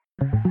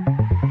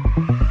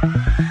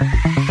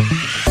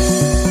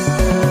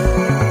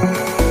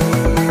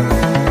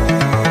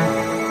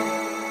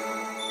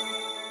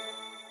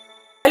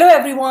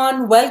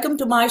everyone. Welcome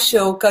to my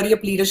show, Career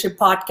Up Leadership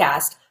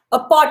Podcast, a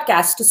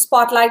podcast to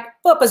spotlight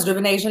purpose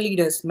driven Asian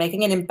leaders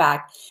making an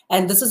impact.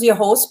 And this is your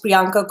host,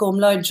 Priyanka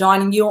Komla,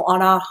 joining you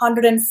on our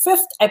 105th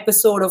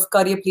episode of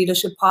Career Up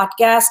Leadership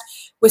Podcast.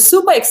 We're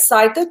super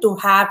excited to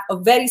have a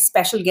very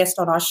special guest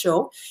on our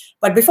show.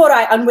 But before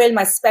I unveil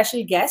my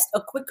special guest,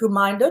 a quick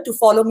reminder to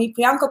follow me,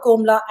 Priyanka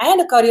Komla,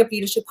 and a Career Up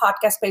Leadership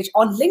Podcast page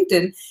on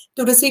LinkedIn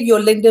to receive your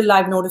LinkedIn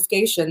live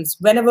notifications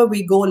whenever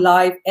we go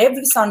live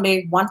every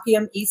Sunday, 1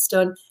 p.m.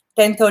 Eastern,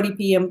 10:30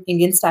 p.m.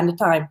 Indian Standard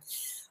Time.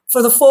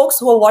 For the folks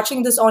who are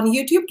watching this on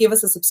YouTube, give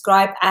us a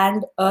subscribe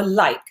and a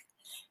like.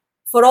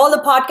 For all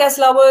the podcast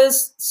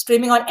lovers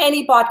streaming on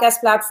any podcast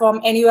platform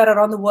anywhere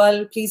around the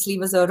world, please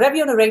leave us a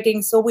review and a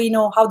rating so we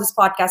know how this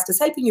podcast is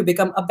helping you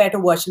become a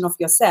better version of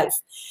yourself.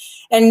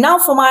 And now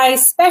for my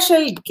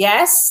special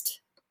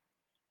guest.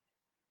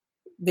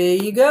 There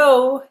you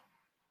go.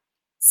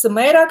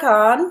 Samira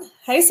Khan.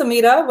 Hey,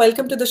 Samira.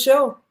 Welcome to the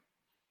show.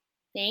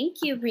 Thank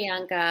you,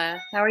 Priyanka.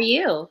 How are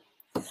you?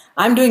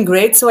 I'm doing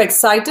great. So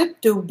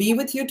excited to be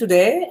with you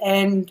today.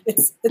 And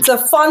it's a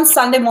fun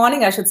Sunday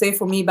morning, I should say,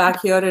 for me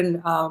back here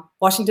in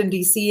Washington,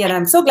 D.C. And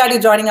I'm so glad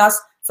you're joining us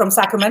from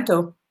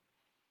Sacramento.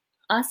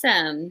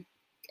 Awesome.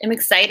 I'm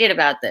excited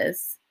about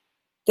this.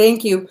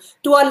 Thank you.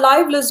 To our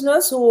live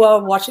listeners who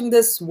are watching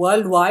this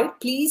worldwide,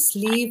 please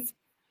leave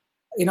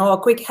a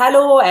quick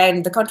hello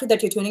and the country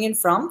that you're tuning in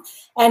from.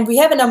 And we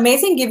have an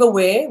amazing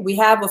giveaway. We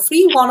have a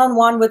free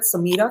one-on-one with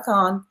Samira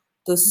Khan,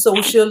 the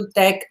social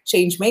tech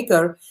change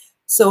maker.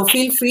 So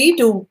feel free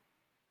to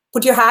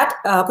put your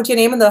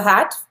name in the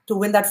hat to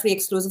win that free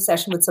exclusive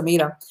session with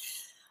Samira.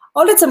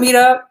 All right,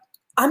 Samira,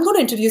 I'm going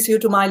to introduce you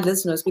to my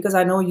listeners because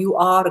I know you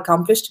are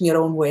accomplished in your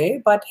own way.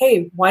 But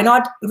hey, why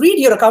not read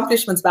your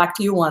accomplishments back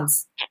to you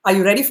once? Are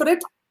you ready for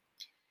it?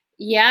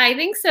 Yeah, I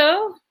think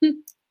so.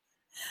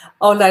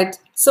 All right.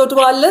 So to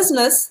our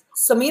listeners,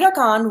 Samira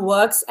Khan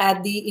works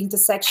at the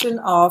intersection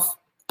of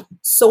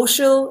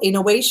social,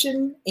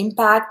 innovation,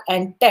 impact,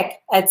 and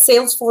tech at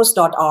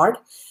Salesforce.org.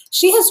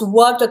 She has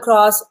worked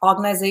across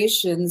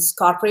organizations,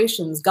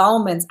 corporations,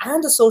 governments,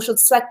 and the social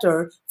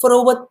sector for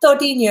over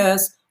 13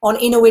 years on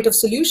innovative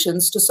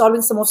solutions to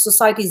solving some of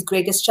society's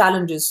greatest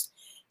challenges.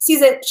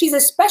 She's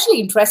especially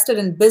interested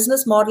in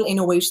business model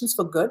innovations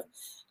for good.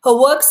 Her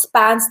work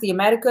spans the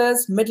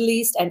Americas, Middle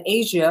East, and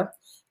Asia.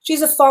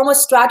 She's a former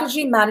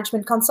strategy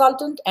management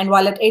consultant, and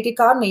while at A.T.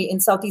 Kearney in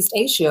Southeast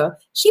Asia,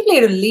 she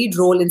played a lead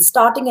role in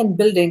starting and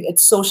building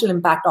its social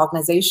impact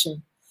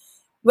organization.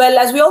 Well,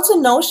 as we also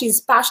know, she's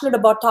passionate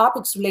about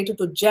topics related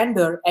to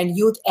gender and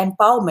youth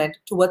empowerment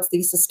towards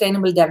these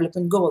sustainable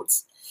development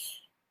goals.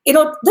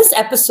 This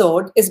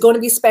episode is going to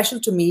be special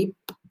to me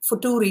for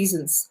two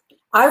reasons.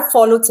 I've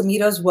followed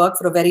Samira's work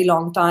for a very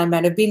long time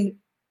and have been,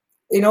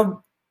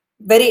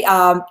 very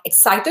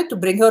excited to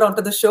bring her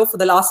onto the show for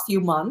the last few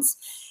months.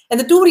 And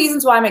the two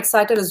reasons why I'm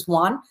excited is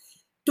one,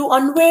 to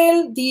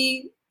unveil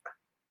the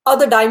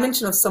other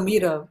dimension of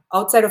Samira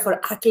outside of her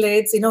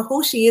accolades,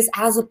 who she is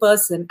as a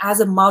person,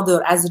 as a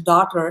mother, as a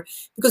daughter,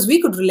 because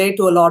we could relate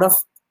to a lot of,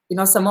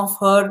 some of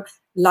her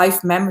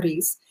life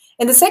memories.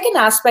 And the second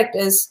aspect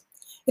is,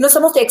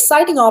 some of the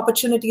exciting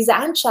opportunities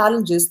and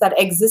challenges that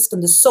exist in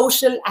the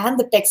social and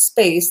the tech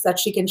space that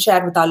she can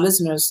share with our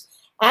listeners.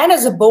 And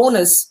as a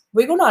bonus,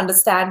 we're going to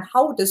understand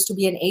how it is to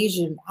be an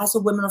Asian as a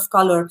woman of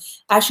color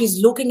as she's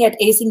looking at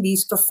acing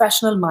these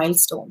professional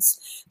milestones.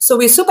 So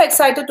we're super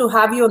excited to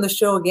have you on the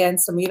show again,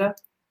 Samira.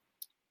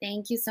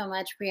 Thank you so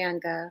much,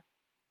 Priyanka.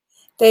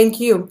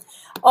 Thank you.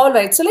 All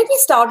right. So let me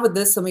start with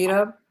this,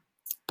 Samira.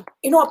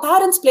 Our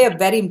parents play a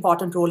very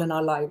important role in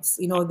our lives.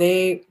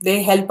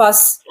 They help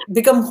us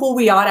become who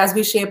we are as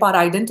we shape our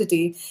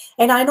identity.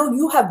 And I know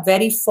you have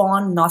very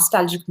fond,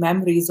 nostalgic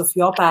memories of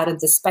your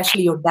parents,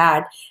 especially your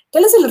dad.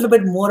 Tell us a little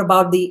bit more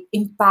about the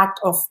impact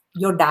of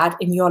your dad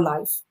in your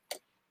life.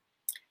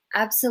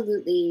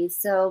 Absolutely.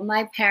 So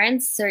my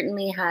parents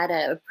certainly had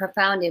a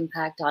profound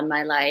impact on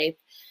my life.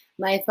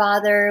 My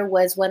father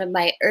was one of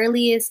my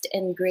earliest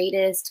and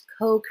greatest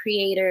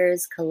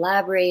co-creators,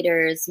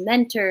 collaborators,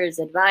 mentors,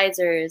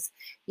 advisors,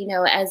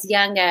 as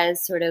young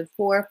as sort of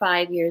 4 or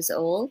 5 years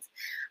old.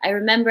 I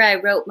remember I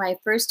wrote my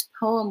first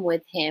poem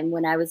with him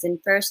when I was in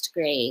first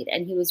grade,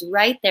 and he was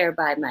right there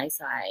by my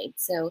side.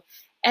 So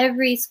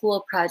every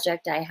school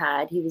project I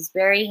had, he was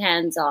very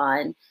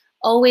hands-on,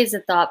 always a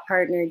thought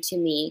partner to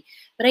me.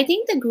 But I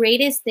think the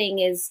greatest thing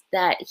is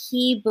that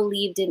he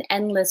believed in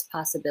endless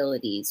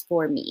possibilities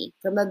for me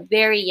from a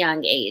very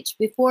young age,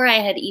 before I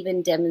had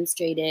even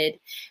demonstrated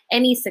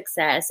any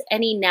success,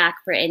 any knack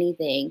for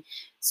anything.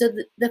 So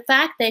the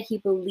fact that he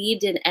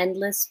believed in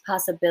endless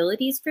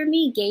possibilities for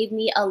me gave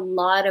me a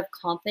lot of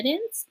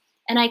confidence.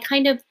 And I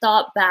kind of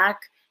thought back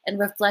and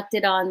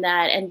reflected on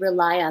that and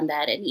rely on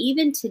that. And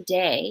even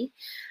today,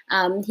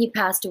 he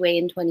passed away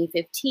in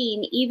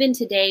 2015. Even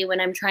today,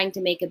 when I'm trying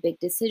to make a big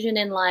decision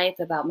in life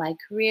about my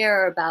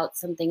career or about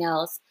something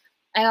else,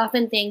 I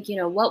often think,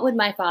 what would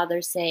my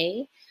father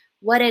say?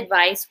 What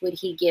advice would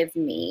he give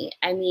me?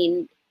 I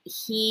mean,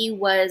 he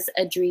was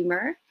a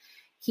dreamer.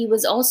 he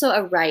was also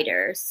a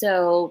writer.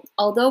 So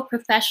although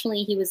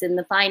professionally he was in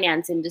the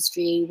finance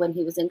industry when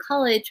he was in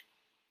college,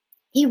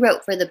 he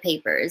wrote for the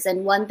papers.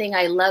 And one thing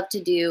I love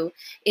to do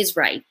is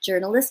write,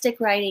 journalistic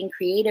writing,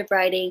 creative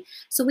writing.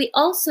 So we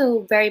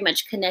also very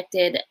much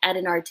connected at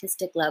an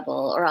artistic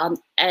level or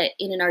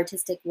in an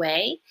artistic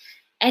way.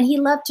 And he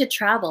loved to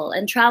travel,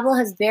 and travel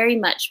has very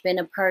much been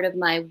a part of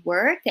my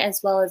work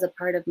as well as a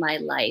part of my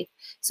life.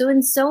 So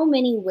in so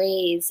many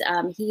ways,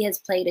 he has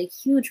played a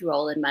huge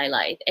role in my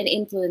life and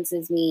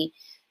influences me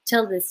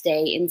till this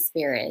day in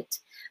spirit.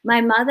 My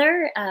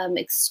mother,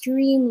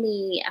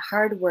 extremely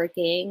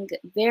hardworking,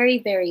 very,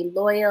 very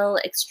loyal,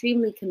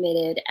 extremely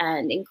committed,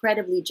 and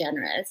incredibly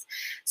generous.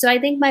 So I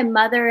think my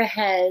mother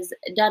has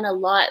done a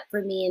lot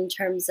for me in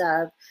terms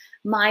of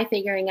my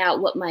figuring out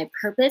what my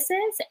purpose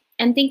is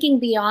and thinking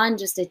beyond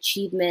just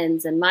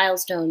achievements and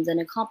milestones and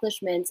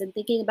accomplishments and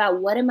thinking about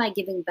what am I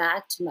giving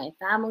back to my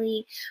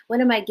family?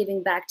 What am I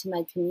giving back to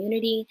my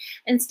community?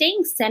 And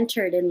staying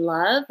centered in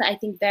love, I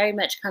think very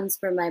much comes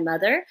from my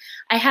mother.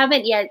 I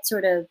haven't yet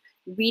sort of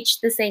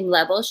reached the same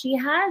level she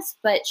has,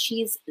 but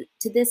she's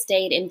to this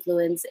day an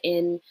influence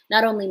in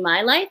not only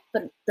my life,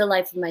 but the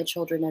life of my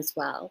children as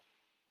well.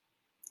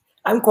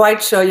 I'm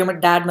quite sure your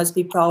dad must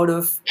be proud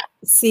of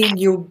seeing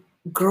you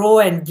grow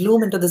and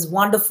bloom into this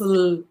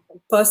wonderful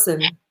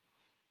person.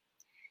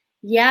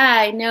 Yeah,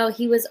 I know.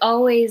 He was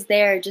always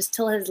there just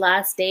till his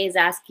last days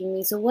asking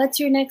me, so what's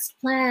your next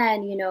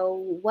plan?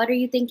 What are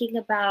you thinking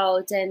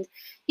about? And,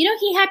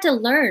 he had to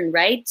learn,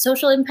 right?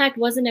 Social impact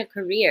wasn't a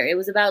career. It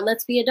was about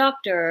let's be a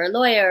doctor or a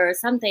lawyer or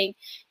something.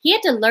 He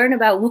had to learn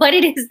about what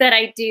it is that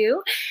I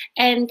do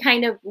and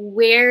kind of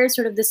where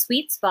sort of the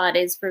sweet spot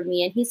is for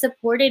me. And he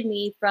supported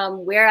me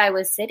from where I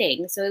was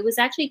sitting. So it was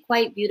actually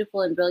quite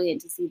beautiful and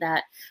brilliant to see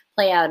that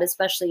play out,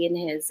 especially in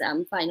his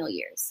final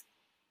years.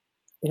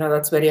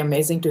 That's very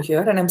amazing to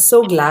hear. And I'm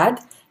so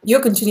glad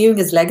you're continuing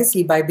his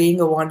legacy by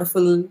being a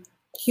wonderful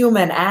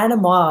human and a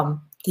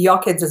mom to your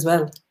kids as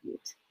well.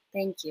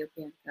 Thank you,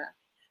 Priyanka.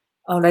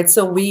 All right.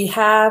 So we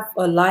have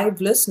a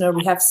live listener.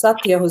 We have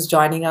Satya who's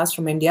joining us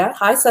from India.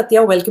 Hi,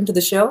 Satya. Welcome to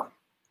the show.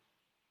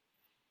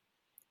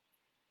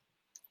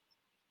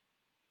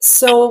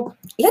 So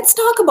let's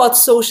talk about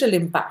social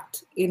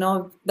impact.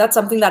 That's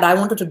something that I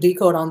wanted to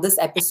decode on this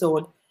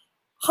episode.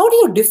 How do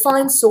you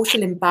define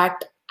social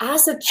impact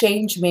as a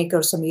change maker,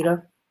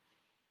 Samira?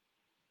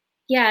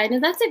 Yeah, I know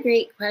that's a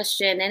great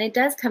question. And it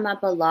does come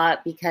up a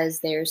lot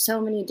because there are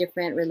so many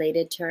different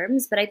related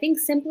terms. But I think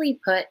simply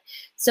put,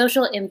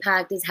 social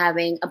impact is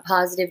having a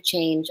positive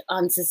change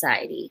on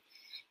society.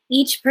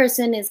 Each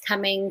person is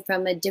coming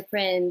from a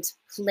different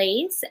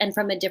place and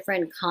from a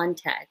different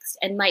context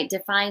and might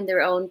define their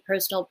own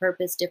personal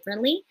purpose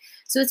differently.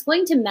 So it's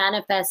going to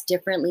manifest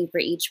differently for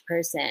each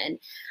person.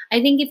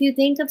 I think if you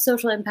think of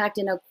social impact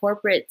in a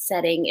corporate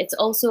setting, it's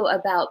also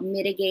about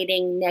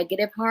mitigating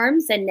negative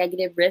harms and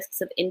negative risks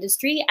of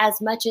industry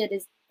as much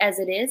as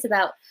it is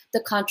about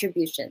the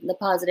contribution, the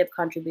positive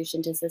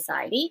contribution to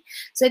society.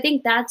 So I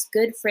think that's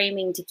good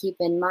framing to keep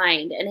in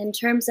mind. And in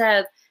terms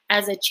of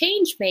as a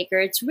change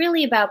maker, it's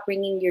really about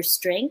bringing your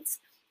strengths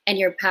and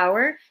your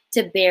power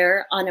to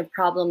bear on a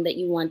problem that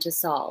you want to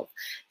solve.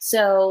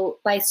 So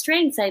by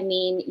strengths, I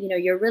mean,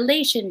 your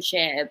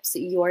relationships,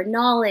 your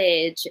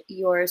knowledge,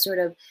 your sort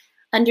of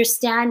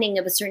understanding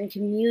of a certain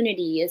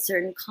community, a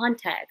certain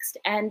context.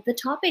 And the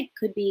topic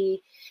could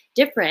be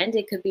different.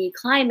 It could be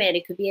climate,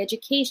 it could be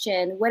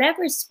education,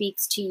 whatever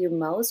speaks to you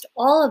most.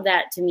 All of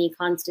that to me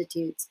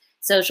constitutes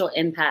social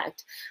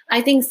impact.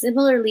 I think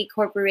similarly,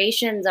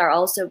 corporations are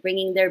also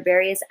bringing their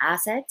various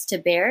assets to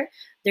bear,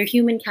 their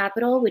human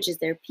capital, which is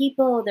their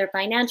people, their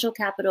financial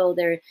capital,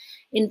 their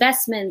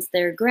investments,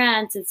 their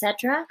grants,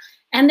 etc.,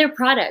 and their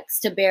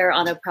products to bear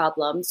on a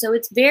problem. So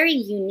it's very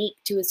unique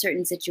to a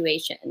certain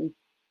situation.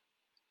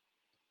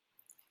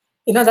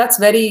 That's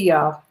very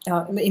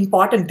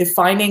important,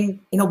 defining,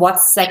 what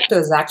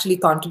sectors actually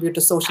contribute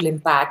to social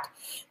impact.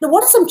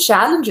 What are some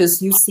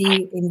challenges you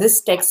see in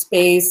this tech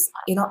space,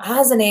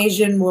 as an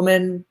Asian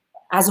woman,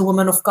 as a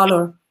woman of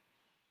color?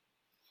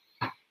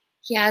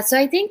 Yeah, so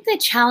I think the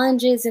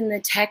challenges in the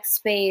tech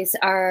space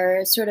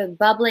are sort of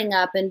bubbling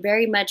up and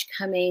very much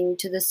coming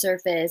to the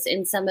surface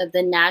in some of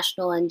the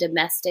national and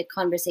domestic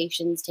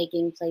conversations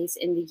taking place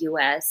in the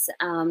US.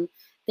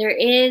 There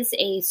is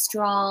a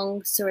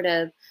strong sort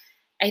of,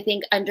 I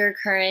think,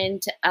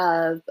 undercurrent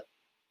of,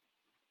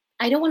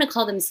 I don't want to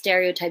call them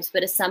stereotypes,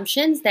 but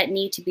assumptions that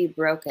need to be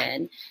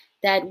broken,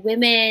 that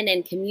women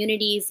and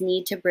communities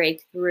need to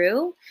break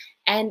through.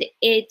 And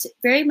it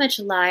very much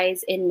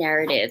lies in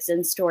narratives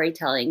and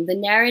storytelling. The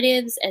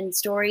narratives and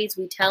stories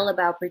we tell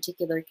about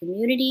particular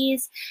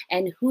communities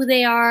and who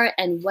they are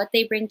and what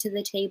they bring to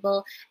the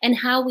table and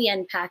how we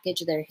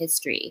unpackage their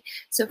history.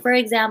 So for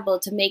example,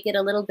 to make it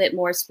a little bit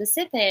more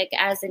specific,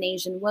 as an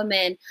Asian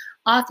woman,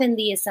 often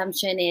the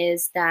assumption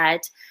is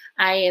that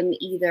I am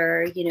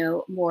either,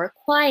 more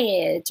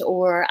quiet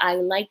or I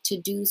like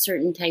to do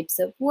certain types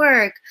of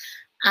work,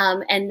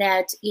 and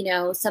that,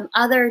 some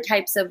other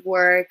types of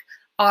work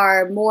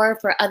are more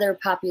for other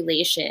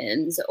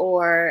populations,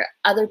 or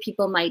other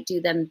people might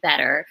do them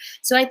better.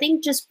 So I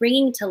think just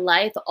bringing to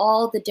life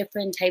all the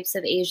different types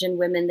of Asian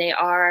women there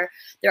are,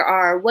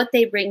 what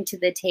they bring to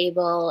the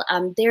table,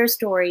 their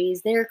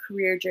stories, their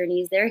career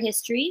journeys, their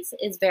histories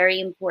is very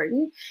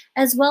important,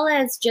 as well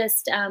as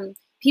just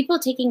people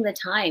taking the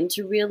time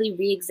to really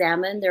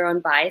re-examine their own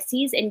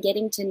biases and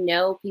getting to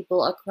know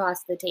people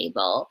across the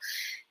table.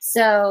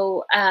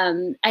 So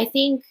I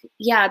think,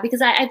 yeah,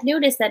 because I've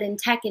noticed that in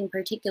tech in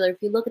particular, if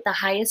you look at the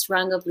highest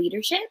rung of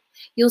leadership,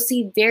 you'll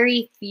see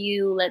very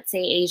few, let's say,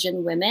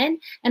 Asian women,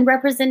 and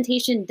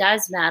representation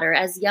does matter.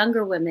 As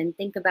younger women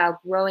think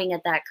about growing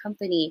at that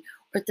company,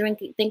 or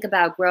think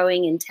about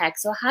growing in tech.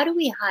 So how do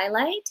we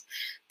highlight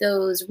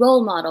those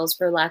role models,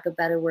 for lack of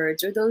better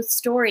words, or those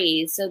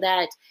stories, so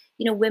that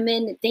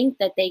women think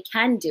that they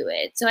can do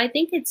it? So I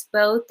think it's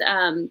both.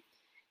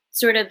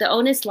 Sort of the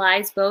onus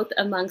lies both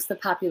amongst the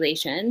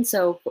population.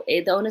 So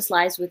the onus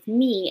lies with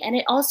me, and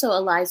it also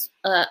lies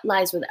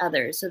with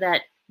others, so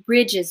that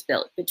bridge is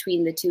built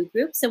between the two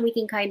groups, and we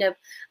can kind of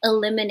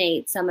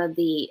eliminate some of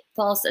the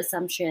false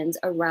assumptions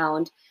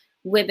around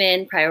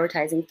women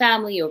prioritizing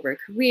family over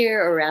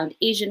career, or around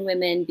Asian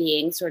women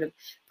being sort of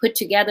put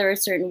together a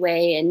certain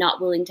way and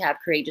not willing to have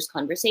courageous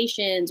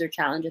conversations or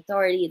challenge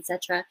authority,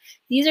 etc.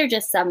 These are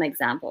just some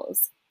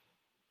examples.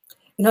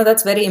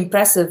 That's very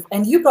impressive.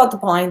 And you brought the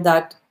point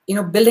that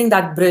building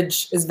that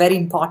bridge is very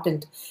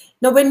important.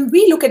 Now, when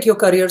we look at your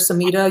career,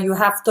 Samira, you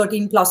have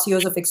 13 plus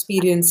years of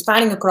experience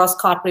spanning across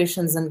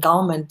corporations and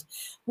government.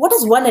 What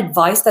is one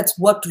advice that's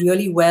worked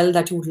really well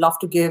that you would love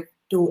to give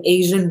to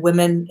Asian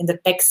women in the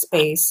tech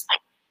space?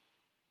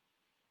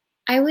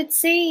 I would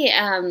say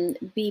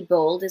be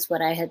bold is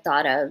what I had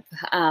thought of.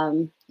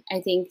 I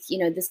think,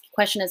 this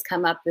question has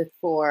come up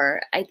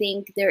before. I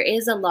think there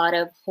is a lot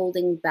of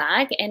holding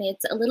back, and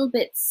it's a little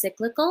bit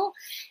cyclical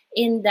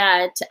in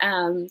that,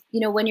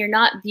 when you're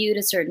not viewed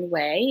a certain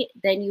way,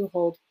 then you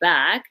hold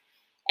back.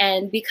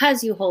 And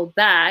because you hold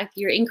back,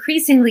 you're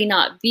increasingly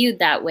not viewed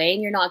that way,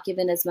 and you're not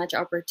given as much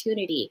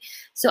opportunity.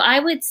 So I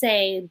would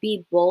say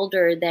be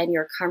bolder than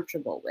you're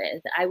comfortable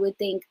with. I would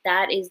think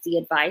that is the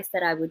advice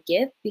that I would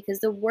give,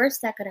 because the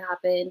worst that could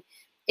happen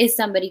is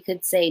somebody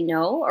could say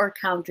no, or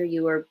counter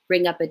you, or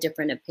bring up a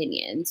different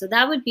opinion. So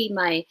that would be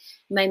my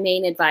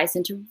main advice,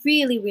 and to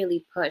really,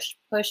 really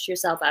push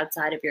yourself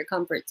outside of your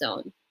comfort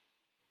zone.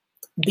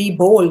 Be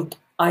bold.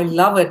 I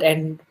love it.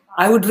 And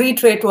I would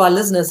reiterate to our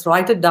listeners,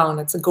 write it down.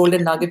 It's a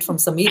golden nugget from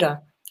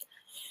Samira.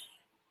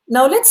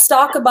 Now let's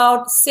talk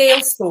about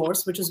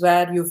Salesforce, which is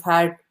where you've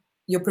had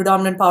your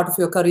predominant part of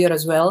your career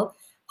as well.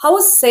 How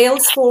is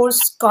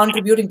Salesforce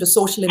contributing to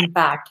social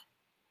impact?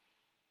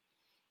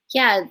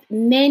 Yeah,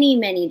 many,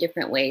 many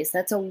different ways.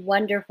 That's a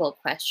wonderful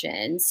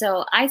question.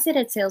 So I sit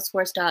at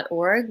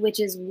salesforce.org, which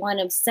is one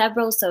of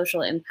several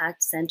social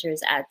impact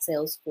centers at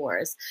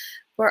Salesforce.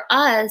 For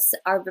us,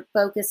 our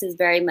focus is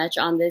very much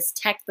on this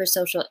tech for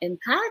social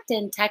impact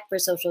and tech for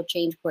social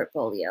change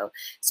portfolio.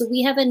 So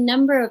we have a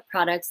number of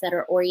products that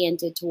are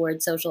oriented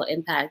towards social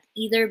impact,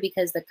 either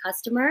because the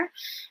customer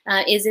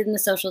is in the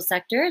social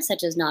sector,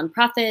 such as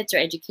nonprofits or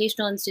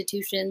educational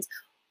institutions,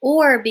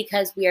 or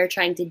because we are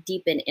trying to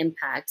deepen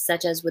impact,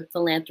 such as with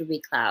Philanthropy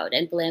Cloud.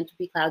 And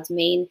Philanthropy Cloud's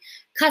main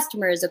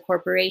customer is a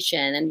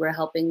corporation, and we're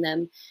helping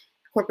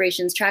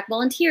corporations track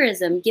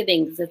volunteerism,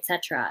 givings,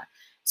 etc.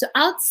 So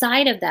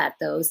outside of that,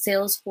 though,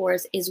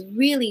 Salesforce is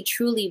really,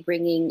 truly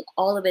bringing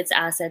all of its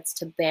assets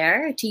to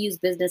bear to use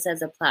business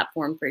as a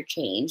platform for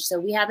change. So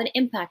we have an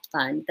impact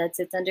fund that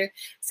sits under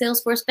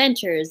Salesforce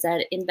Ventures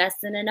that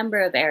invests in a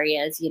number of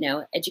areas,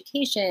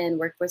 education,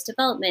 workforce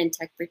development,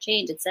 tech for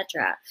change,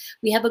 etc.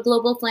 We have a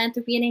global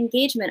philanthropy and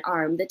engagement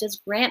arm that does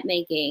grant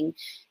making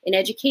in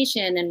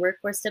education and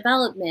workforce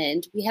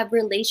development. We have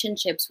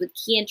relationships with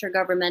key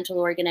intergovernmental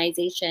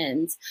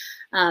organizations,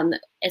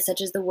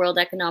 such as the World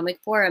Economic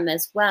Forum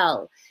as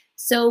well.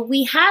 So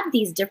we have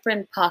these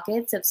different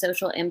pockets of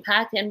social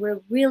impact, and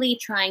we're really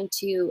trying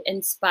to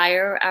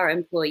inspire our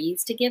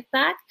employees to give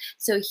back.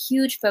 So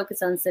huge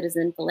focus on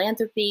citizen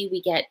philanthropy.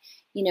 We get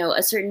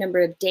a certain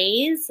number of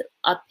days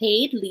of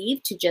paid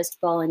leave to just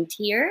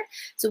volunteer.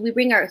 So we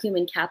bring our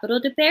human capital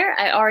to bear.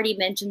 I already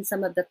mentioned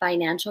some of the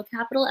financial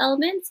capital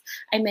elements.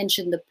 I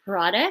mentioned the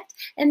product,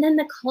 and then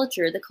the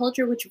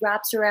culture which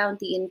wraps around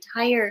the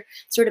entire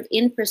sort of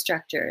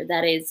infrastructure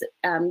that is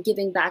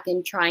giving back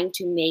and trying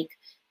to make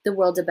the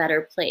world a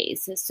better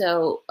place.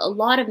 So a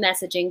lot of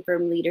messaging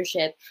from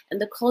leadership, and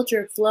the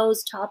culture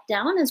flows top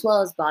down as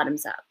well as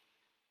bottoms up.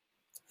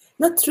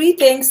 Three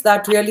things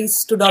that really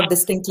stood out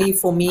distinctly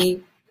for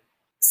me,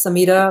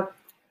 Samira,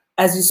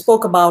 as you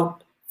spoke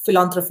about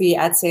philanthropy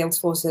at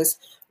Salesforce.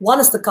 One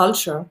is the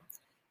culture,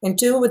 and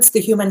two, it's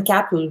the human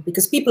capital,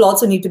 because people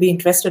also need to be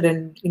interested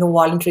in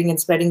volunteering and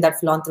spreading that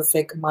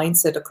philanthropic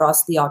mindset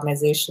across the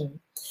organization.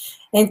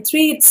 And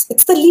three,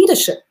 it's the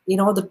leadership,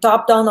 the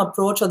top-down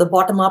approach or the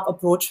bottom-up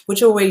approach,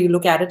 whichever way you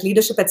look at it,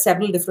 leadership at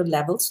several different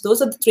levels.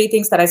 Those are the three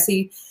things that I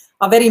see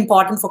are very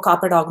important for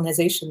corporate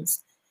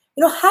organizations.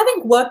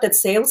 having worked at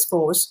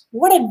Salesforce,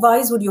 what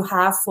advice would you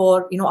have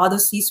for, other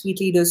C-suite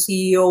leaders,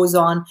 CEOs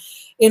on,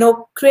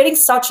 creating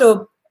such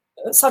a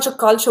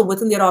culture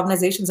within their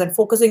organizations and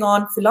focusing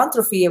on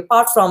philanthropy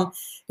apart from,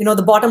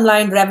 the bottom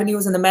line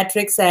revenues and the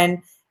metrics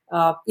and,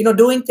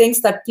 doing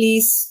things that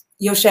please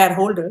your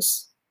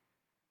shareholders?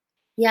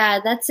 Yeah,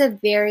 that's a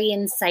very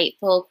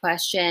insightful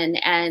question.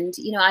 And,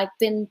 I've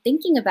been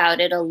thinking about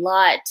it a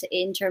lot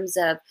in terms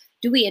of,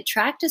 do we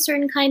attract a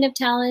certain kind of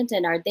talent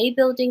and are they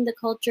building the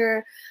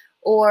culture?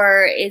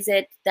 Or is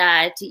it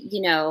that,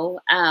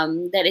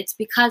 that it's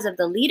because of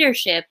the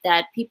leadership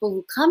that people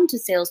who come to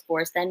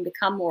Salesforce then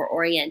become more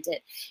oriented?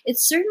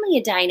 It's certainly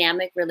a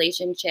dynamic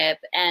relationship.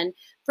 And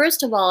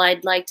first of all,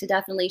 I'd like to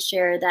definitely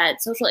share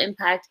that social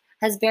impact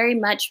has very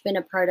much been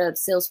a part of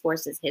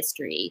Salesforce's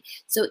history.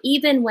 So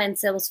even when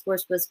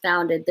Salesforce was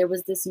founded, there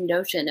was this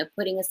notion of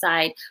putting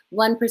aside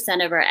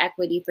 1% of our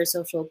equity for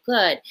social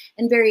good.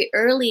 And very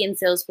early in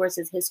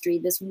Salesforce's history,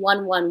 this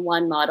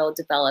 1-1-1 model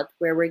developed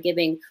where we're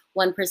giving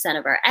 1%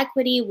 of our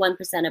equity, 1%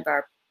 of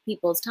our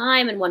people's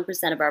time, and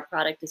 1% of our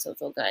product to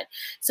social good.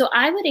 So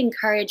I would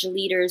encourage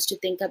leaders to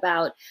think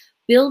about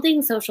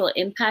building social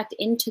impact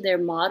into their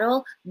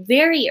model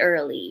very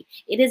early.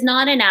 It is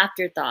not an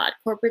afterthought.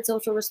 Corporate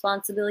social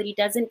responsibility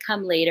doesn't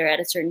come later at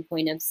a certain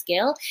point of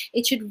scale.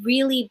 It should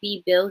really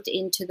be built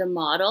into the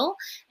model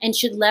and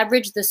should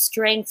leverage the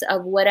strengths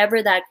of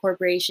whatever that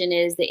corporation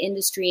is, the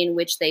industry in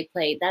which they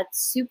play. That's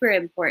super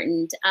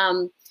important.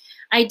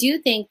 I do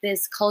think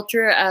this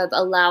culture of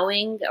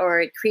allowing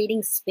or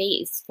creating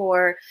space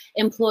for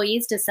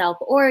employees to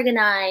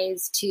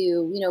self-organize,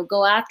 to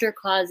go after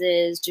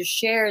causes, to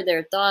share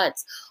their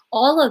thoughts,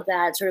 all of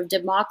that sort of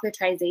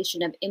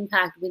democratization of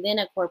impact within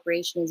a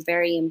corporation is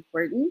very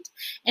important.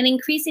 And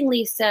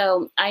increasingly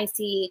so, I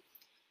see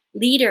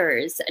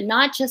leaders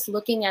not just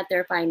looking at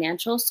their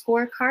financial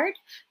scorecard,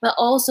 but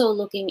also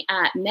looking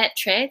at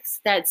metrics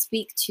that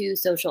speak to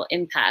social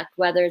impact,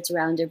 whether it's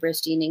around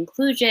diversity and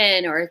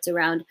inclusion or it's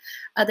around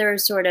other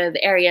sort of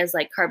areas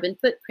like carbon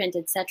footprint,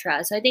 et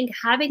cetera. So I think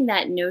having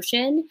that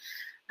notion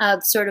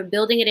of sort of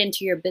building it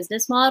into your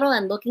business model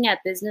and looking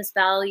at business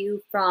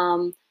value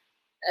from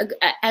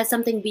as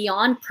something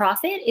beyond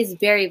profit is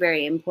very,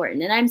 very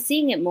important. And I'm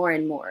seeing it more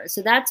and more.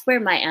 So that's where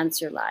my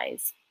answer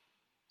lies.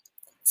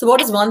 So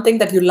what is one thing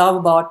that you love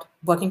about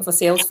working for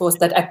Salesforce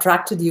that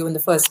attracted you in the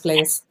first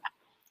place?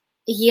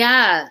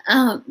 Yeah,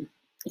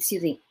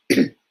 excuse me.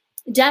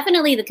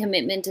 Definitely the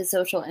commitment to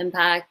social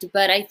impact,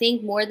 but I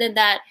think more than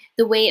that,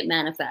 the way it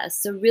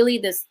manifests. So really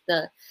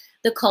the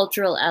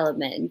cultural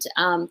element.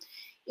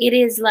 It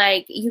is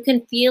like you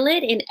can feel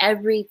it in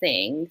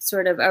everything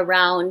sort of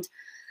around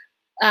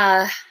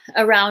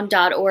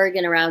 .org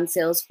and around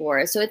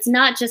Salesforce. So it's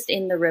not just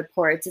in the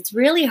reports. It's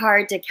really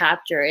hard to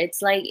capture.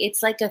 It's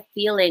like a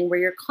feeling where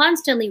you're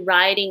constantly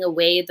riding a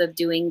wave of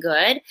doing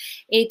good.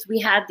 We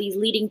have these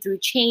Leading Through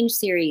Change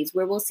series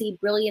where we'll see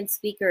brilliant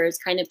speakers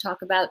kind of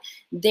talk about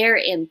their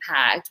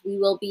impact. We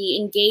will be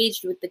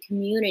engaged with the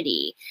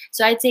community.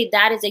 So I'd say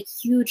that is a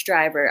huge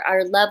driver.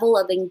 Our level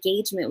of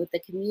engagement with the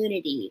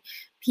community,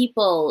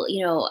 people,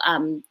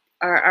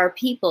 our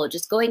people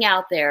just going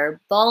out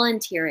there,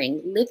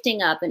 volunteering,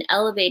 lifting up and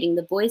elevating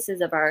the voices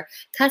of our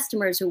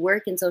customers who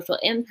work in social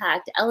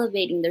impact,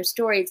 elevating their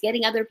stories,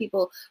 getting other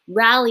people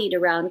rallied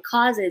around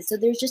causes. So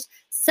there's just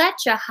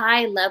such a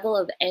high level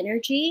of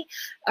energy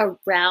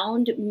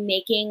around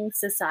making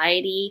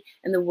society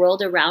and the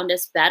world around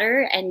us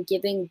better and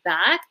giving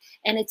back.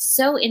 And it's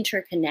so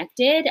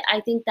interconnected. I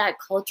think that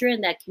culture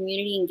and that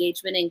community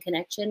engagement and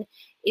connection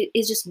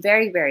is just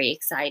very, very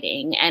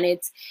exciting. And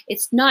it's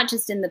not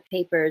just in the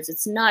papers,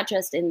 it's not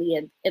just in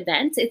the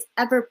events, it's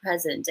ever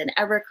present and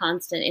ever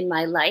constant in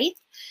my life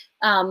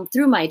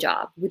through my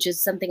job, which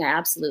is something I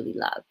absolutely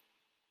love.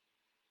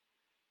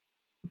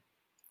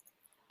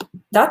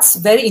 That's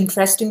very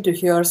interesting to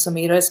hear,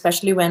 Samira,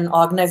 especially when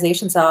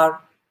organizations are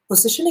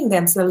positioning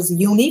themselves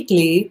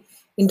uniquely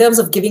in terms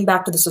of giving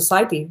back to the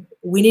society.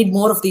 We need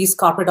more of these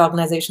corporate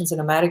organizations in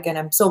America, and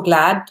I'm so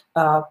glad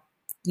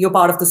you're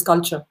part of this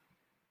culture.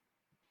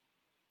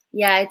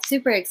 Yeah, it's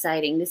super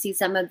exciting to see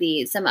some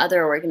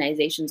other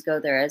organizations go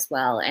there as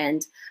well.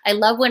 And I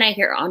love when I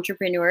hear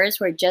entrepreneurs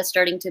who are just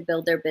starting to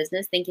build their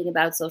business thinking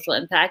about social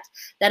impact.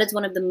 That is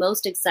one of the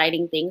most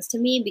exciting things to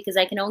me because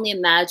I can only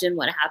imagine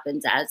what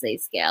happens as they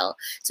scale.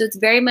 So it's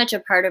very much a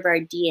part of our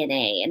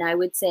DNA. And I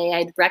would say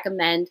I'd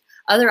recommend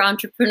other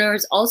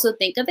entrepreneurs also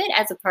think of it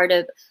as a part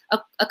of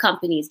a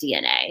company's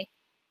DNA.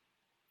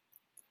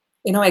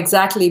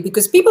 Exactly,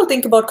 because people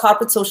think about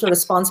corporate social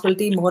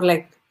responsibility more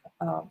like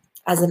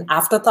as an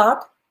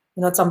afterthought.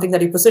 It's something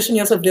that you position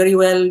yourself very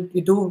well,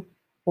 you do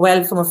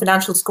well from a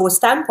financial score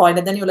standpoint,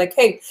 and then you're like,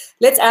 hey,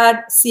 let's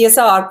add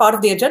CSR part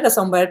of the agenda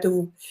somewhere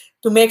to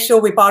make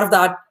sure we're part of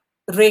that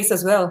race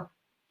as well.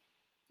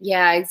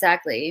 Yeah,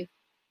 exactly.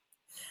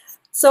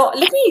 So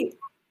let me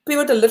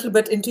pivot a little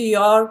bit into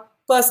your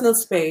personal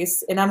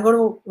space, and I'm going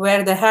to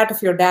wear the hat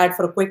of your dad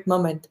for a quick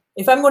moment.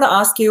 If I'm going to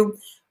ask you,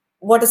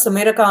 what is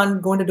Samira Khan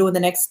going to do in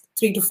the next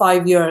 3 to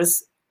 5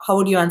 years, how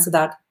would you answer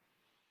that?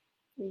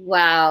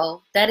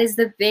 Wow, that is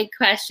the big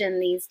question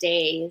these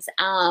days.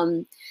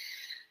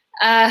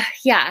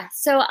 Yeah,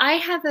 so I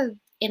have an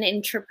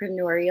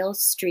entrepreneurial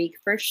streak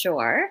for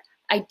sure.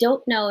 I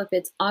don't know if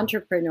it's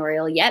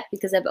entrepreneurial yet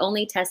because I've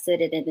only tested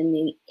it in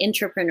the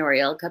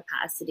entrepreneurial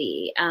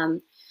capacity.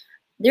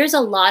 There's a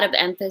lot of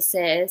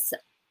emphasis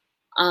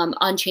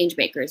on change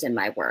makers in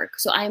my work.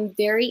 So I'm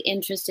very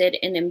interested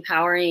in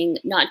empowering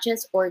not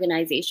just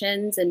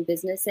organizations and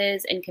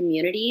businesses and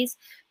communities,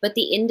 but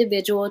the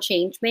individual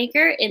change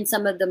maker in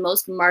some of the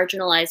most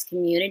marginalized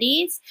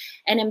communities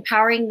and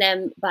empowering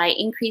them by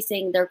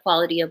increasing their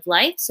quality of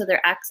life. So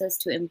their access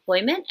to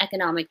employment,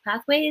 economic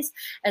pathways,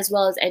 as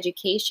well as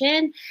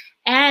education,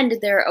 and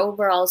their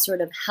overall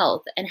sort of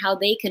health and how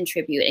they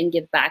contribute and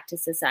give back to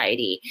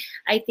society.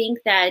 I think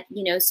that,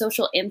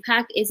 social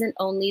impact isn't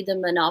only the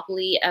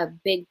monopoly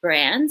of big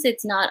brands.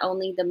 It's not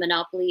only the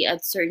monopoly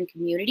of certain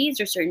communities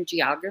or certain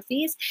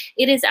geographies.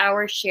 It is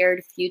our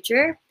shared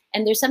future.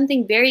 And there's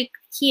something very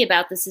key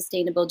about the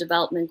Sustainable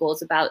Development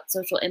Goals about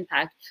social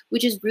impact,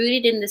 which is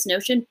rooted in this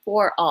notion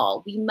for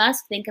all. We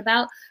must think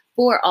about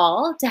for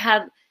all to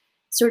have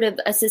sort of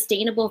a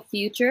sustainable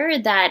future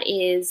that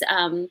is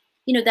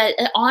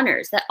that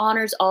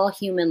honors all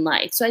human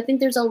life. So I think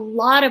there's a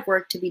lot of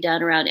work to be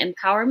done around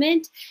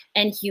empowerment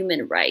and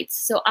human rights.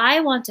 So I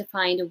want to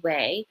find a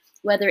way,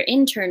 whether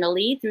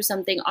internally through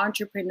something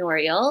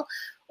entrepreneurial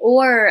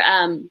or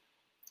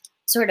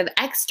sort of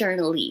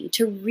externally,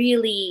 to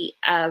really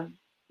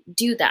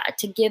do that,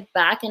 to give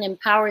back and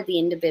empower the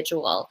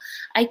individual.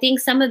 I think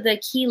some of the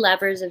key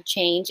levers of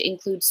change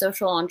include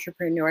social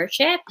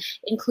entrepreneurship,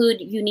 include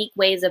unique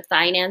ways of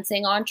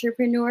financing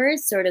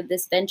entrepreneurs, sort of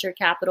this venture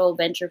capital,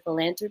 venture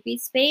philanthropy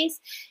space,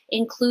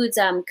 includes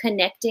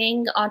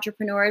connecting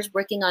entrepreneurs,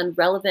 working on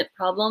relevant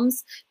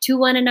problems to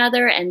one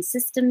another and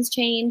systems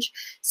change.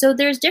 So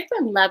there's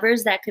different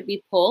levers that could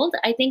be pulled.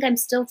 I think I'm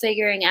still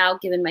figuring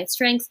out, given my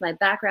strengths, my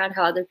background,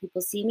 how other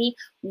people see me,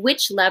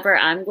 which lever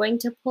I'm going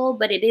to pull,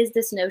 but it is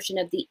this notion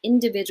of the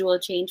individual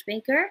change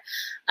maker,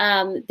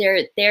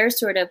 their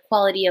sort of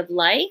quality of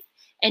life,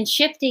 and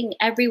shifting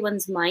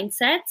everyone's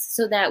mindsets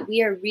so that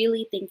we are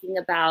really thinking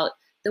about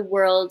the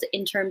world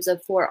in terms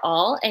of for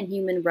all and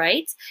human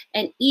rights,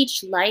 and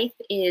each life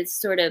is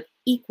sort of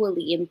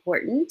equally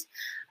important.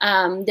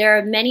 There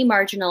are many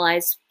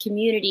marginalized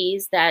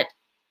communities that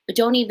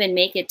don't even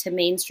make it to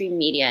mainstream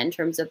media in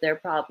terms of their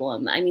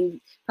problems.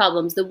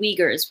 The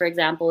Uyghurs, for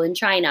example, in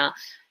China,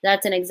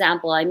 that's an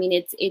example. I mean,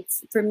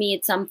 it's for me,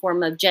 it's some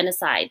form of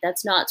genocide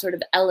that's not sort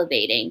of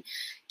elevating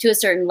to a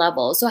certain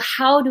level. So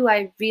how do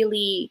I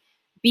really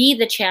be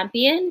the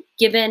champion,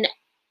 given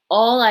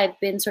all I've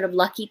been sort of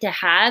lucky to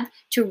have,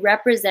 to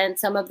represent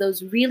some of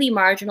those really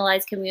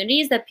marginalized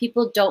communities that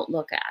people don't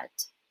look at?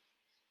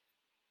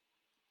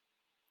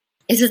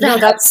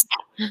 That's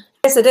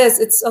yes, it is.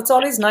 It's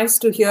always nice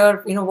to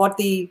hear, what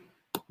the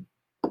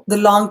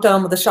long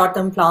term or the short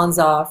term plans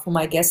are for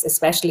my guests,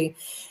 especially.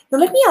 Now,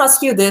 let me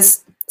ask you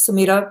this,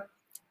 Samira.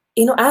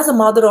 As a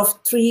mother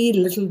of 3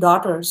 little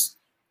daughters,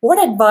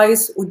 what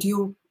advice would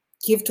you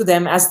give to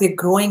them as they're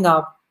growing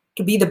up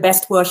to be the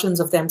best versions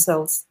of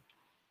themselves?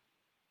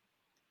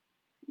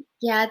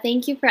 Yeah,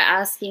 thank you for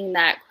asking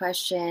that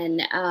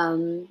question.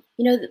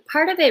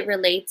 Part of it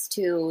relates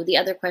to the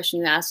other question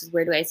you asked is,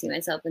 where do I see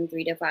myself in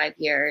 3 to 5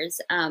 years?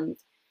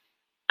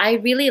 I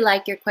really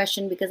like your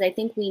question because I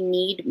think we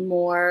need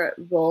more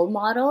role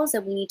models,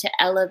 and we need to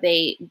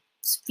elevate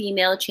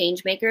female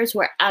change makers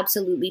who are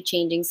absolutely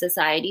changing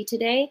society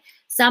today.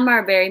 Some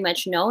are very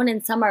much known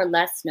and some are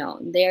less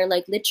known. They are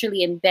like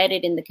literally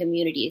embedded in the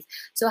communities.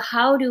 So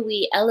how do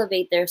we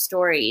elevate their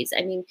stories?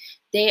 I mean,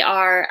 they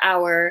are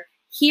our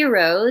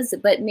heroes,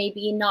 but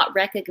maybe not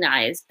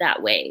recognized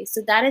that way.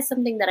 So that is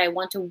something that I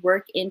want to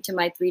work into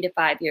my 3 to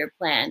 5 year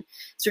plan,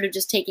 sort of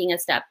just taking a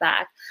step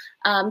back.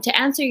 To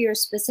answer your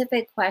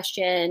specific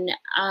question,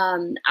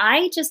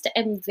 I just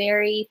am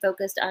very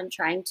focused on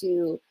trying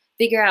to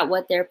figure out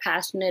what they're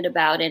passionate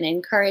about and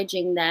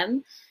encouraging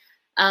them.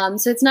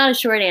 So it's not a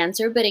short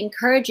answer, but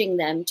encouraging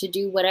them to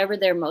do whatever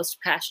they're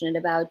most passionate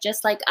about,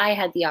 just like I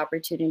had the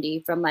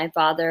opportunity from my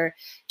father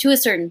to a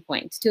certain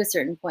point,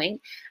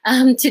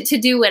 to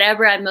do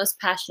whatever I'm most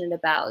passionate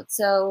about.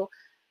 So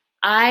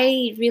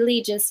I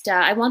really just,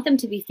 I want them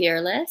to be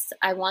fearless.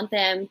 I want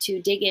them to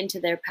dig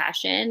into their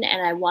passion,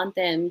 and I want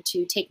them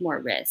to take more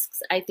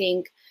risks. I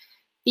think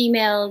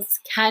females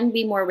can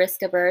be more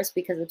risk averse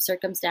because of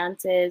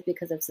circumstances,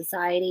 because of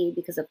society,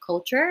 because of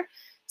culture.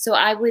 So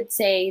I would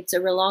say it's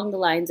along the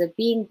lines of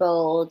being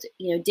bold,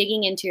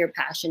 digging into your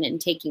passion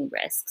and taking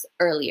risks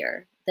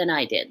earlier than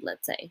I did,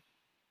 let's say.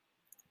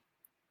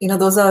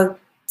 Those are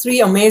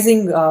 3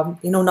 amazing,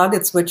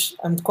 nuggets, which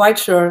I'm quite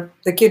sure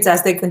the kids,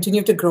 as they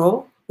continue to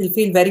grow, will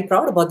feel very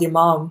proud about their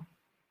mom.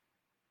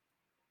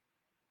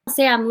 I'll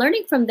say I'm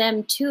learning from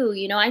them too.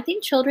 I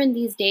think children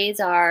these days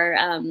are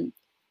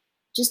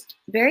just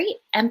very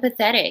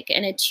empathetic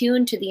and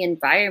attuned to the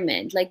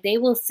environment. Like they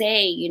will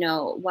say,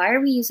 why are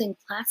we using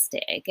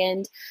plastic?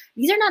 And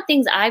these are not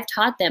things I've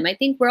taught them. I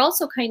think we're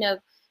also kind of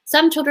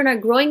some children are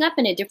growing up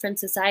in a different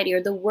society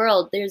or the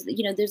world. There's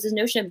this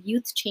notion of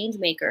youth change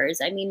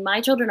makers. I mean,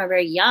 my children are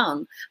very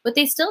young, but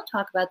they still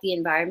talk about the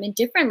environment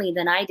differently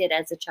than I did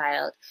as a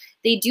child.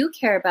 They do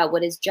care about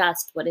what is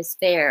just, what is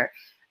fair.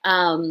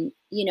 And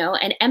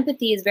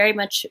empathy is very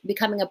much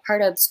becoming a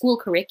part of school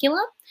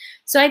curriculum.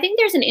 So I think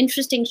there's an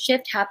interesting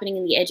shift happening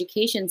in the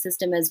education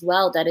system as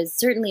well. That is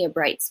certainly a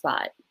bright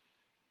spot.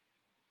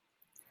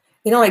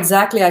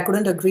 Exactly. I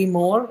couldn't agree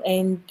more.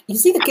 And you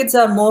see, the kids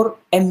are more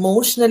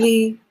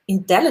emotionally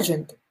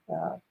intelligent.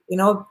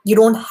 You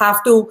don't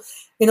have to,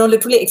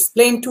 literally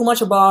explain too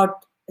much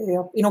about,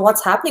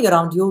 what's happening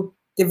around you.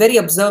 They're very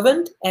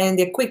observant and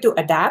they're quick to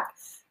adapt,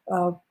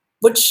 uh,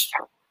 which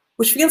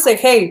feels like,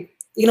 hey,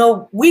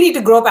 we need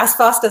to grow up as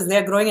fast as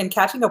they're growing and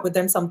catching up with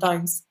them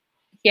sometimes.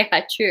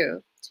 Yeah,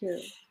 true.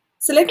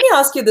 So let me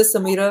ask you this,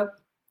 Samira.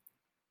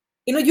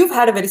 You've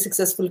had a very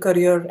successful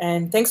career,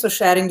 and thanks for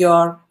sharing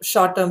your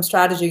short-term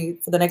strategy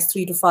for the next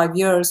 3 to 5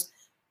 years.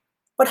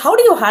 But how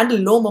do you handle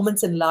low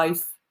moments in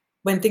life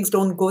when things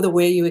don't go the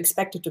way you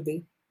expect it to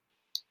be?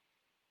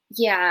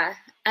 Yeah.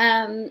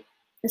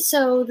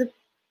 So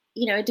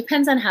it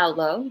depends on how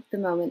low the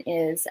moment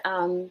is.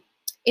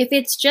 If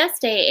it's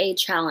just a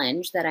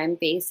challenge that I'm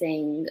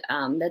facing,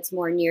 that's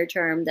more near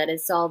term, that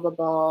is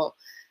solvable,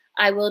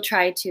 I will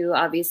try to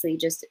obviously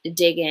just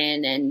dig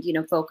in and,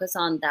 focus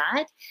on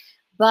that.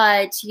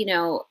 But,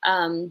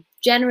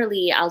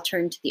 generally I'll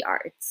turn to the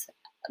arts.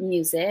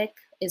 Music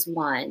is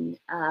one.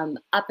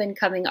 Up and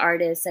coming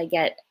artists, I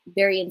get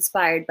very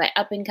inspired by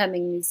up and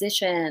coming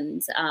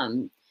musicians.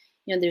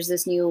 There's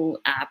this new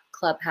app,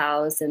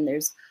 Clubhouse, and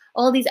there's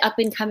all these up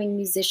and coming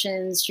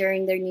musicians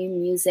sharing their new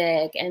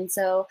music. And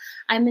so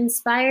I'm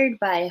inspired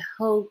by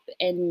hope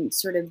and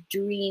sort of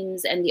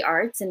dreams and the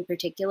arts in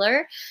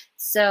particular.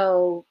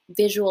 So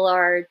visual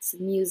arts,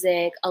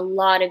 music, a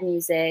lot of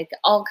music,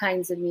 all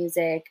kinds of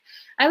music.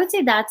 I would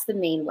say that's the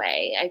main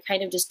way. I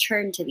kind of just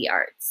turn to the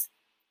arts.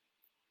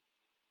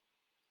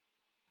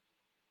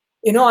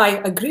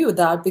 I agree with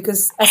that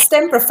because as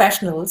STEM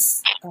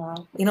professionals,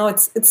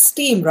 it's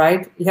STEAM,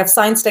 right? You have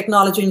science,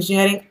 technology,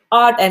 engineering,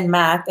 art, and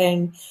math,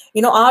 and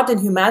art and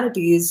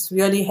humanities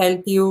really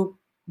help you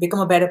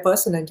become a better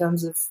person in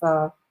terms of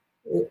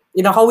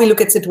how we look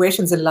at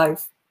situations in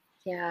life.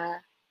 Yeah,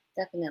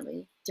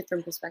 definitely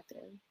different perspective.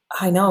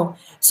 I know.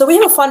 So we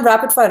have a fun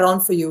rapid fire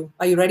round for you.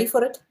 Are you ready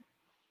for it?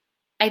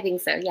 I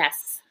think so.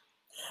 Yes.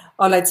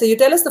 All right. So you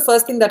tell us the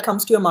first thing that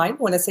comes to your mind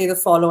when I say the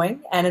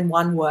following, and in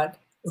one word.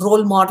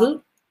 Role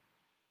model.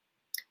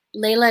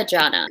 Layla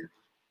Jana.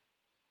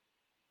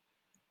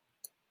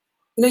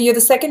 You're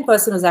the second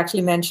person who's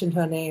actually mentioned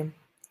her name.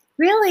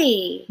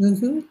 Really?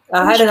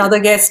 I had another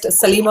guest,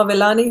 Salima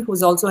Villani,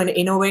 who's also an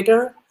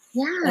innovator.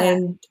 Yeah.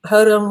 And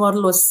her role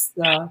model was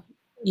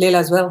Layla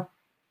as well.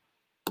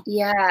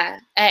 Yeah.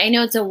 I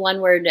know it's a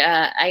one word.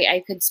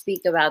 I could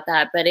speak about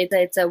that, but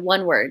it's a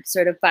one word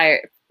sort of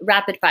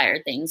rapid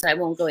fire thing. So I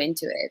won't go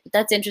into it. But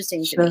that's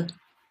interesting to me.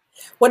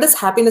 What does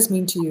happiness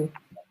mean to you?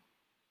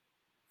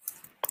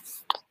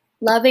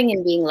 Loving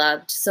and being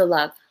loved. So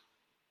love.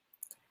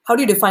 How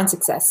do you define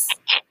success?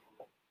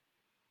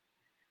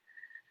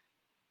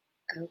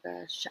 Oh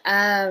gosh.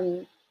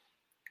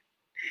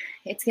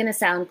 It's gonna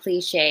sound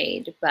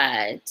cliched,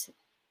 but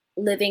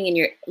living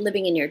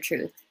in your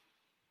truth.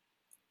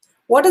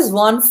 What is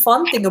one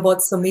fun thing about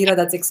Samira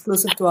that's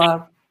exclusive to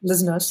our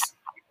listeners?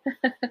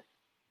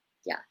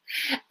 Yeah.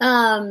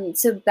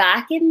 So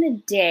back in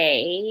the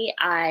day,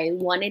 I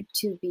wanted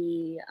to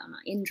be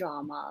in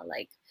drama,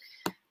 like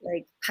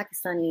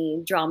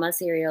Pakistani drama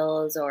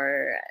serials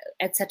or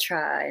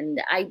etc. And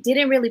I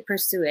didn't really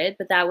pursue it,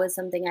 but that was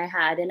something I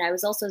had. And I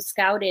was also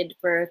scouted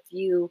for a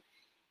few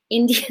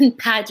Indian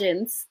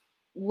pageants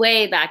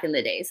way back in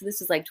the day. So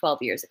this was like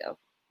 12 years ago.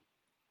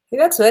 Hey,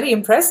 that's very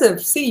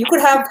impressive. See, you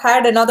could have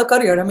had another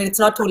career. I mean, it's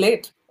not too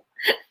late.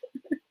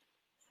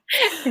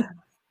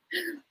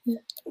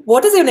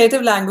 What is your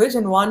native language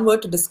and one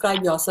word to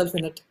describe yourself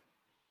in it?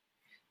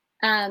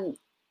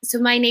 So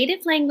my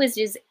native language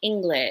is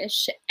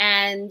English,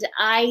 and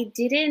I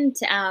didn't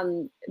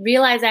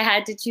realize I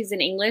had to choose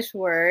an English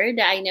word.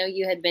 I know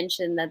you had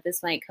mentioned that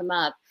this might come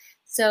up.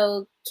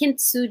 So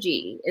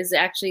kintsugi is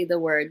actually the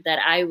word that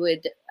I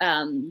would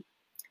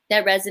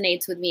that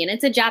resonates with me, and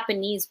it's a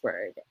Japanese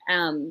word.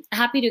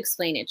 Happy to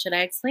explain it. Should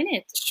I explain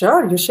it?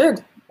 Sure, you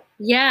should.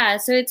 Yeah,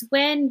 so it's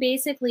when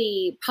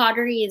basically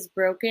pottery is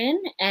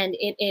broken and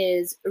it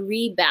is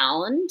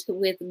rebound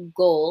with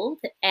gold,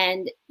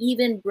 and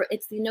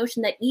it's the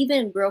notion that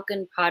even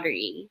broken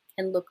pottery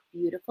can look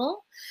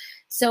beautiful.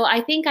 So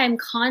I think I'm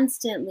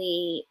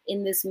constantly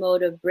in this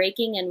mode of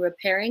breaking and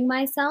repairing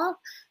myself,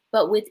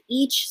 but with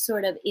each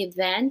sort of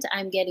event,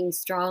 I'm getting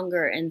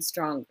stronger and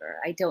stronger.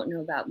 I don't know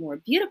about more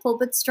beautiful,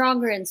 but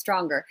stronger and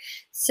stronger.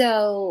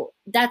 So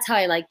that's how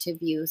I like to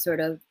view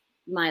sort of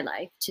my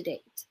life to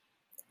date.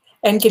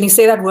 And can you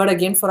say that word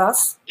again for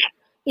us?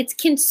 It's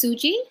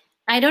kintsugi.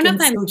 I don't know if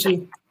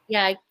Kintsugi.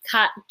 Yeah,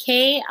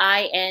 Kintsugi.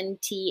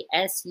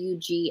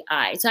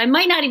 So I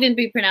might not even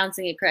be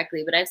pronouncing it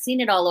correctly, but I've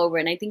seen it all over,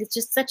 and I think it's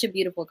just such a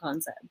beautiful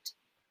concept.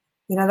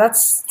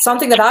 That's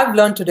something that I've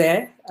learned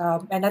today.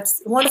 And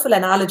that's a wonderful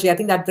analogy. I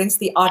think that brings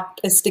the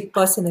artistic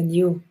person in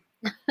you.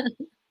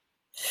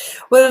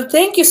 Well,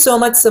 thank you so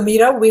much,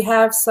 Samira. We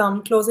have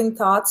some closing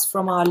thoughts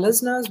from our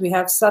listeners. We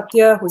have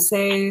Satya who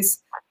says,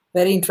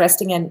 very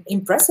interesting and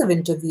impressive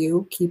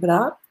interview. Keep it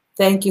up.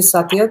 Thank you,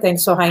 Satya.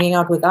 Thanks for hanging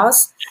out with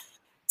us.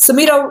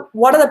 Samira,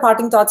 what are the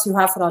parting thoughts you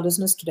have for our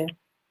listeners today?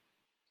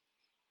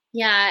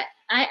 Yeah,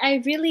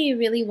 I really,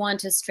 really want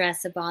to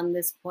stress upon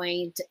this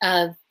point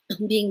of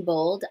being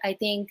bold. I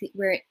think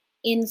we're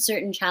in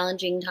certain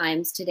challenging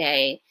times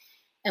today,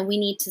 and we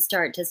need to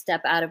start to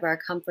step out of our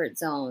comfort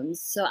zones.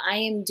 So I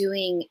am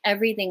doing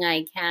everything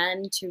I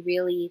can to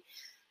really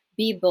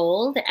be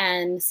bold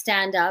and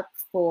stand up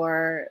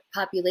for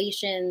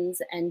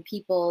populations and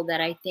people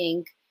that I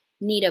think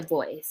need a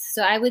voice.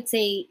 So I would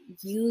say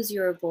use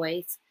your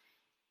voice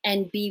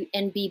and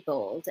be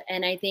bold.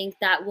 And I think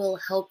that will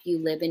help you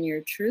live in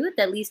your truth.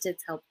 At least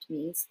it's helped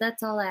me. So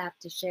that's all I have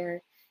to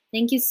share.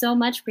 Thank you so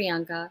much,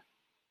 Priyanka.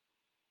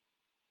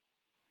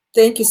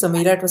 Thank you,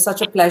 Samira. It was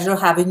such a pleasure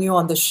having you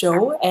on the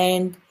show.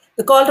 And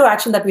the call to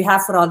action that we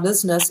have for our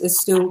listeners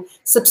is to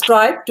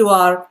subscribe to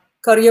our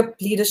Career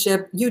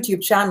Leadership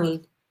YouTube channel.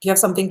 Do you have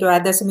something to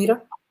add there,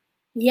 Samira?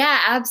 Yeah,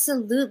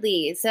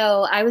 absolutely.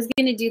 So I was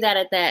going to do that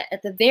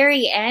at the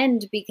very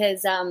end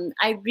because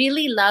I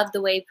really love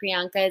the way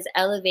Priyanka is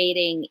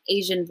elevating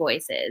Asian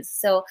voices.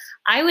 So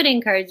I would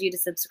encourage you to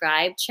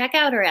subscribe, check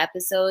out her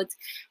episodes.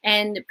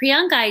 And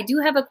Priyanka, I do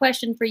have a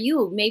question for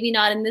you. Maybe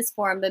not in this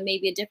form, but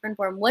maybe a different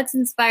form. What's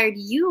inspired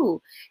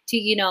you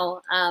to,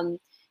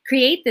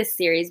 create this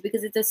series?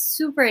 Because it's a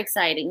super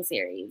exciting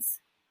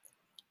series.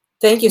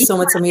 Thank you so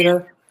much,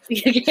 Samira.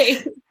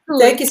 Okay.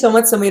 Thank you so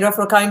much, Samira,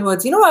 for kind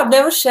words. I've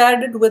never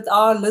shared it with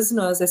our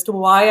listeners as to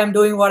why I'm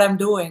doing what I'm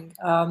doing.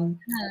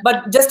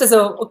 But just as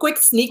a quick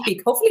sneak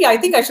peek, hopefully, I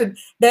think I should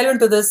delve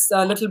into this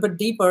a little bit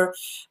deeper.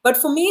 But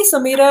for me,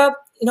 Samira,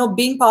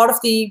 being part of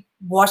the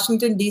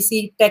Washington,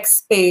 D.C. tech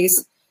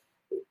space,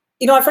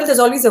 I felt there's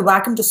always a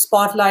vacuum to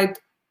spotlight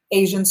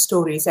Asian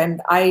stories.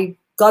 And I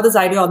got this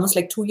idea almost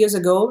like 2 years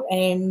ago.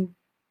 And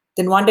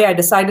then one day I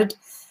decided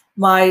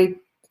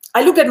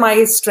I looked at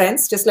my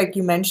strengths, just like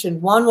you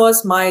mentioned. One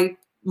was my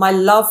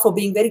love for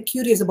being very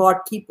curious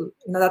about people.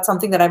 That's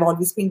something that I've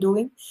always been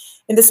doing.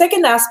 And the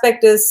second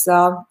aspect is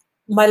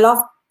my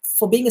love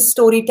for being a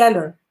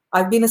storyteller.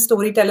 I've been a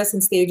storyteller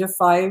since the age of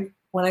 5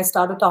 when I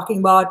started talking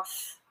about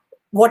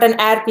what an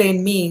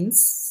airplane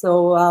means.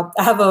 So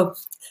I have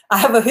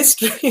a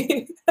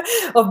history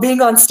of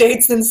being on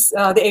stage since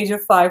the age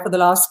of 5 for the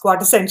last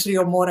quarter century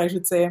or more, I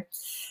should say.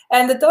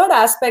 And the third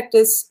aspect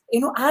is,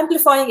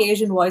 amplifying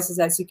Asian voices,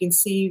 as you can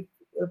see,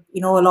 a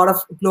lot of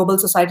global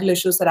societal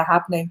issues that are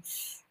happening.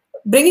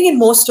 Bringing in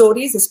more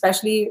stories,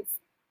 especially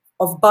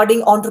of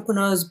budding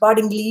entrepreneurs,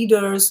 budding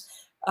leaders,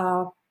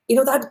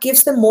 that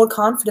gives them more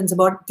confidence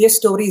about their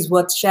stories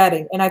worth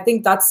sharing. And I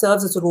think that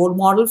serves as a role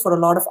model for a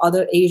lot of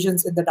other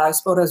Asians in the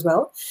diaspora as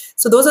well.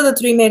 So those are the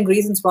 3 main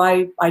reasons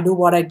why I do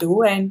what I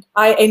do. And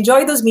I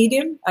enjoy this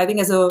medium. I think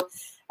as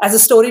a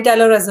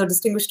storyteller, as a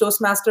distinguished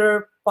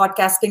Toastmaster,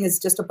 podcasting is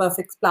just a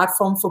perfect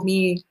platform for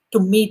me to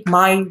meet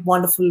my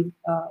wonderful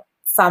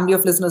family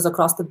of listeners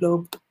across the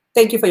globe.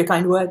 Thank you for your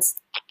kind words.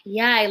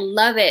 Yeah, I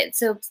love it.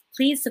 So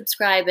please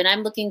subscribe. And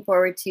I'm looking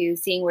forward to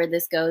seeing where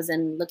this goes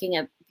and looking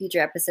at future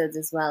episodes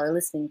as well, or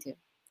listening to.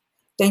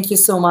 Thank you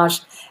so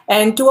much.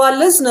 And to our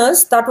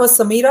listeners, that was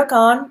Samira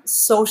Khan,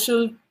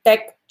 social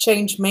tech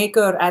change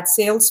maker at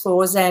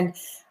Salesforce. And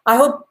I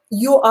hope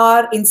you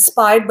are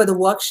inspired by the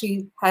work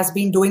she has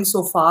been doing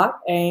so far,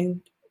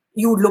 and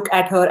you look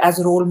at her as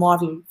a role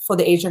model for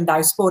the Asian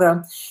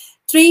diaspora.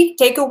 3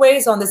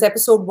 takeaways on this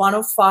episode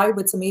 105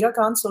 with Samira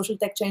Khan, social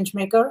tech change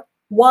maker.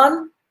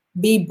 1,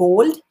 be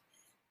bold.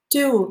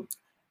 2,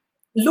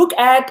 look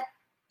at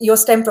your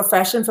STEM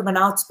profession from an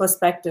arts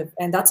perspective.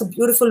 And that's a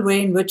beautiful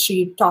way in which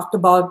she talked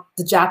about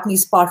the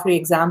Japanese pottery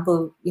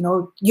example.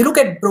 You look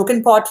at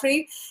broken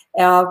pottery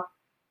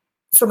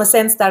from a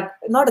sense that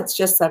not it's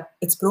just that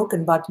it's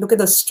broken, but look at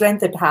the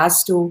strength it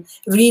has to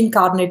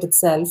reincarnate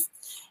itself.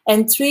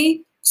 And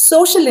 3,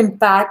 social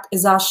impact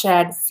is our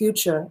shared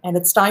future. And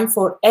it's time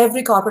for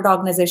every corporate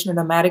organization in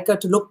America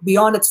to look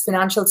beyond its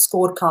financial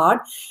scorecard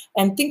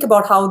and think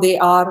about how they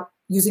are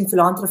using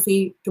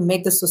philanthropy to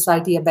make the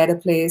society a better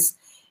place.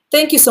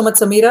 Thank you so much,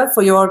 Samira,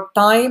 for your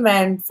time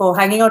and for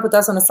hanging out with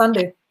us on a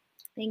Sunday.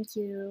 Thank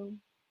you.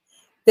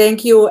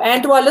 Thank you.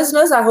 And to our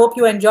listeners, I hope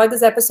you enjoyed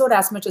this episode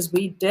as much as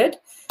we did.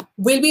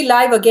 We'll be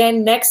live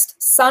again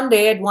next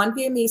Sunday at 1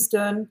 p.m.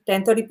 Eastern,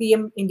 10:30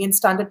 p.m. Indian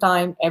Standard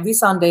Time every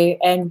Sunday.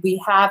 And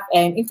we have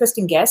an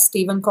interesting guest,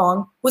 Stephen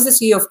Kong, who's the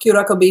CEO of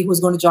Curacoby,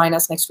 who's going to join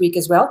us next week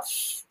as well.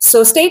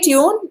 So stay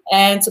tuned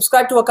and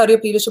subscribe to our Career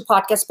Leadership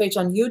podcast page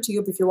on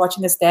YouTube if you're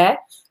watching us there.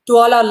 To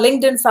all our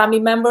LinkedIn family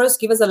members,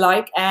 give us a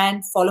like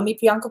and follow me,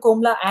 Priyanka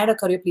Komla, and our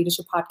Career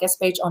Leadership podcast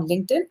page on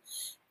LinkedIn.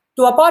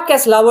 To our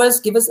podcast lovers,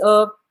 give us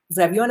a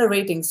review and a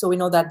rating so we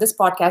know that this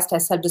podcast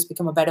has helped us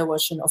become a better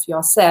version of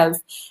yourself.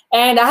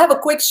 And I have a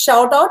quick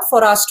shout out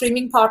for our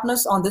streaming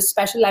partners on this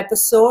special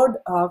episode.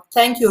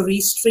 Thank you,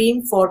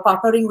 Restream, for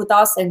partnering with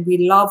us. And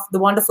we love the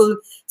wonderful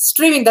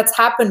streaming that's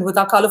happened with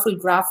our colorful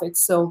graphics.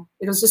 So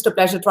it was just a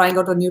pleasure trying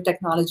out a new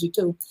technology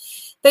too.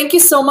 Thank you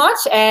so much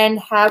and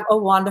have a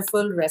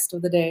wonderful rest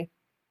of the day.